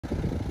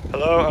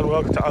Hello and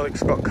welcome to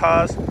Alex Scott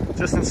Cars.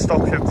 Just in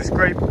stock here this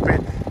great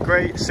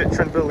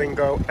Citroen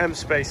Berlingo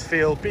M-Space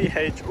Feel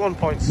BH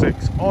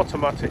 1.6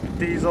 automatic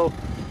diesel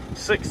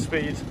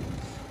 6-speed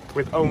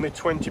with only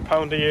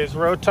 £20 a year's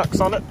road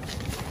tax on it,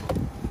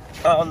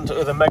 and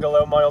with a mega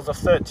low miles of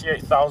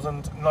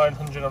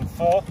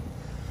 38,904.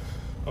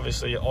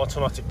 Obviously your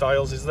automatic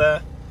dials is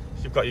there.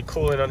 You've got your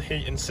cooling and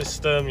heating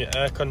system, your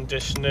air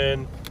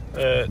conditioning,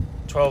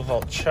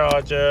 12-volt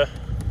charger,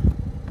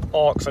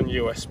 aux and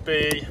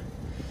USB,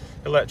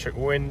 electric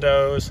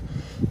windows,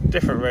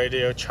 different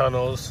radio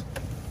channels.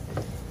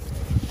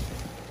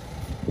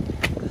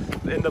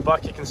 In the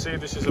back you can see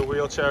this is a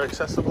wheelchair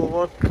accessible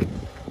one.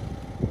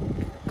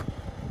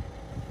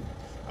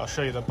 I'll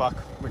show you the back,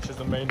 which is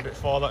the main bit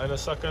for that, in a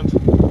second.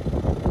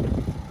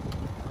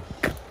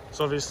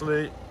 So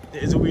obviously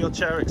it is a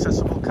wheelchair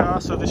accessible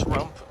car, so this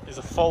ramp is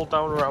a fold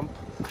down ramp,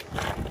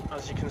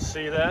 as you can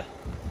see there.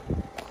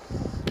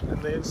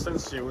 In the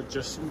instance you would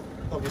just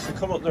obviously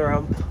come up the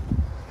ramp,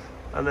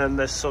 and then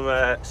there's some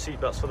seat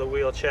belts for the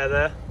wheelchair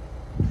there.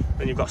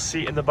 Then you've got a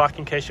seat in the back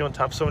in case you want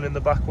to have someone in the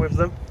back with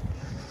them.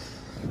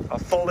 I'll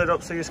fold it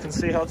up so you can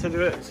see how to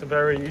do it. It's a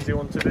very easy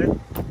one to do.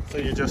 So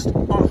you just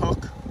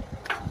unhook,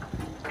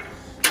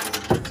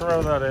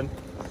 throw that in.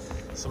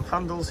 Some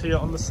handles here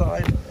on the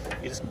side.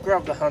 You just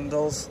grab the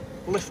handles,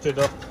 lift it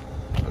up,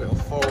 and it'll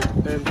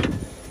fold in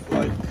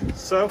like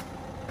so.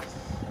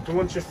 And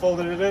once you've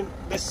folded it in,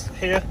 this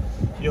here,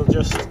 you'll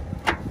just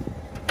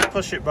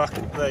push it back,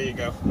 there you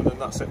go, and then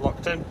that's it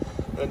locked in.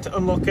 Then to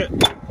unlock it,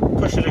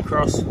 push it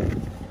across,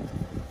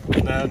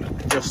 and then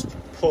just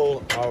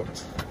pull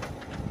out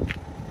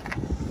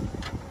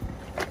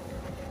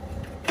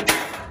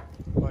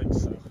like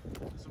so.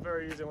 It's a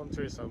very easy one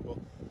to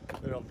assemble.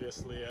 Then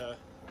obviously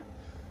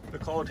the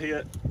cord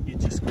here, you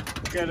just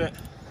get it,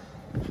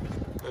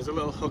 there's a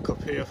little hook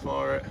up here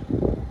for it,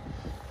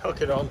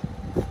 hook it on,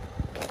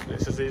 and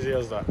it's as easy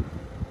as that.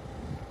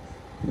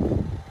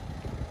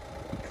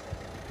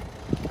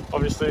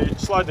 Obviously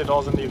slide the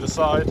doors on either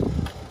side.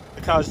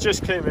 The car's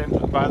just came in,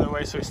 by the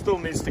way, so it still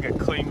needs to get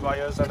cleaned by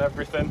us and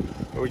everything,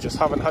 but we just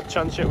haven't had a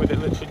chance yet with it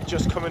literally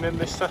just coming in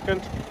this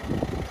second.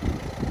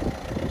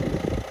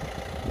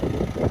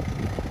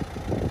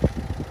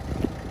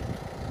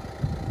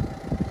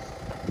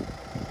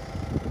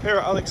 Here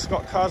at Alex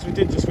Scott Cars we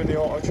did just win the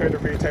Autotrader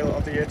Retailer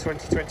of the Year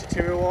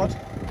 2022 award.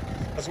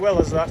 As well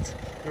as that,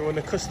 we won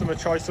the Customer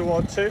Choice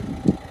Award too.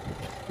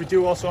 We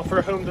do also offer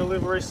a home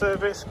delivery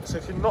service, so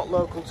if you're not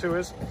local to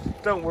us,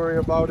 don't worry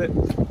about it.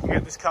 You can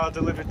get this car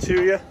delivered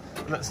to you,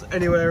 and that's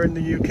anywhere in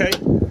the UK.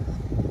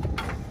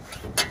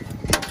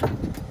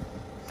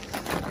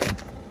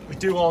 We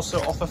do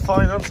also offer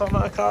finance on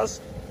our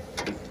cars,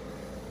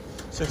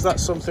 so if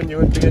that's something you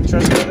would be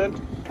interested in,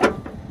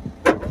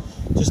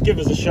 just give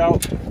us a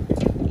shout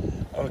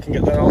and we can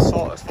get that all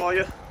sorted for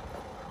you.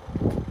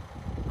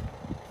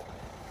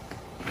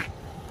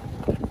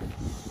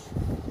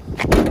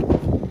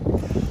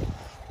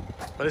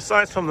 But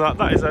aside from that,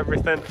 that is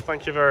everything.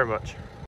 Thank you very much.